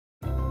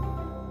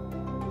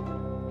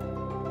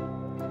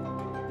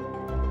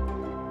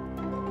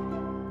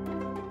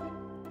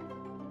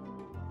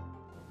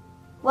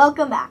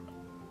Welcome back.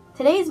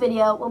 Today's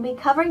video will be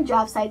covering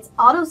DraftSight's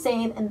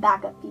autosave and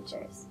backup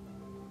features.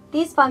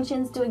 These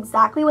functions do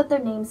exactly what their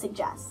name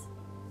suggests,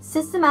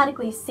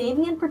 systematically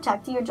saving and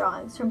protecting your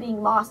drawings from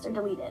being lost or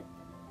deleted.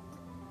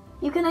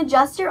 You can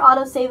adjust your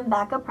autosave and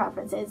backup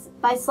preferences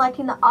by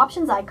selecting the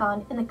Options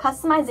icon in the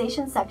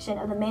Customization section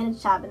of the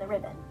Manage tab in the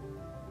ribbon.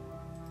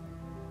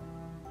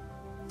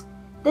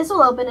 This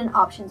will open an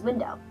Options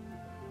window,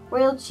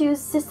 where you'll choose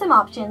System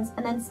Options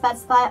and then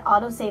specify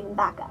Autosave and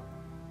Backup.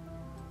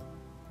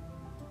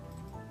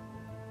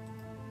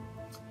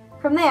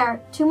 From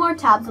there, two more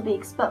tabs will be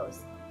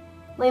exposed,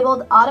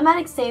 labeled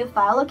Automatic Save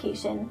File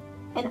Location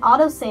and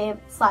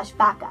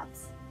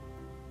Autosave/Backups.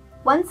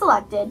 Once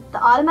selected,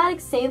 the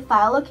Automatic Save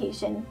File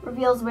Location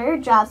reveals where your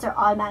drafts are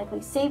automatically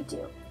saved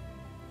to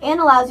and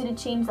allows you to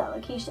change that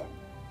location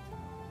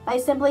by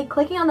simply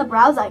clicking on the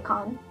Browse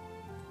icon,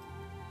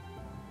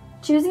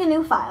 choosing a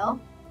new file,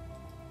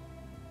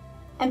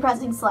 and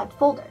pressing Select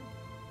Folder.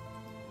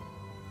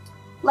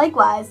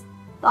 Likewise,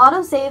 the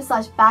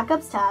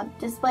Autosave/Backups tab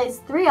displays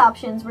three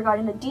options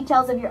regarding the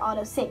details of your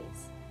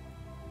autosaves.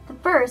 The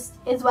first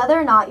is whether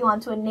or not you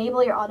want to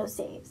enable your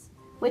autosaves,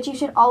 which you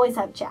should always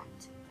have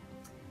checked.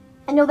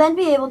 And you'll then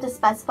be able to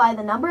specify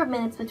the number of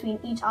minutes between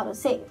each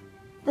autosave.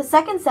 The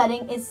second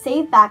setting is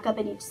Save Backup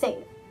at each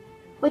save,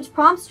 which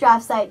prompts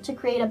DraftSight to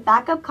create a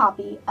backup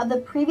copy of the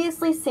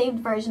previously saved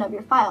version of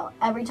your file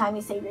every time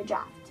you save your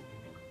draft.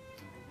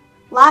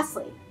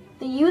 Lastly,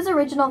 the Use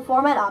Original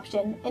Format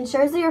option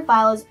ensures that your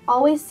file is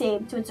always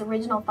saved to its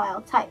original file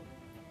type,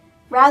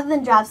 rather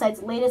than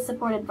DraftSight's latest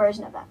supported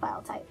version of that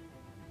file type.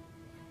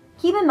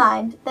 Keep in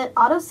mind that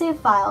autosave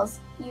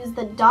files use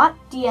the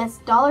 .ds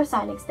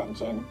 $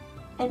 extension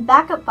and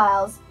backup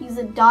files use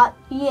a .bak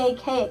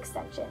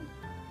extension.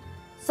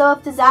 So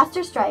if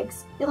disaster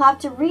strikes, you'll have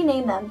to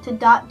rename them to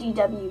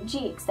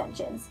 .dwg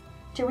extensions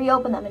to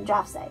reopen them in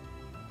DraftSight.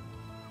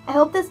 I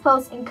hope this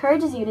post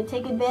encourages you to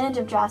take advantage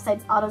of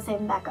DraftSight's autosave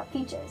and backup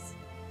features.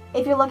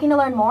 If you're looking to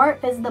learn more,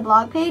 visit the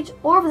blog page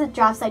or visit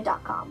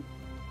DraftSight.com.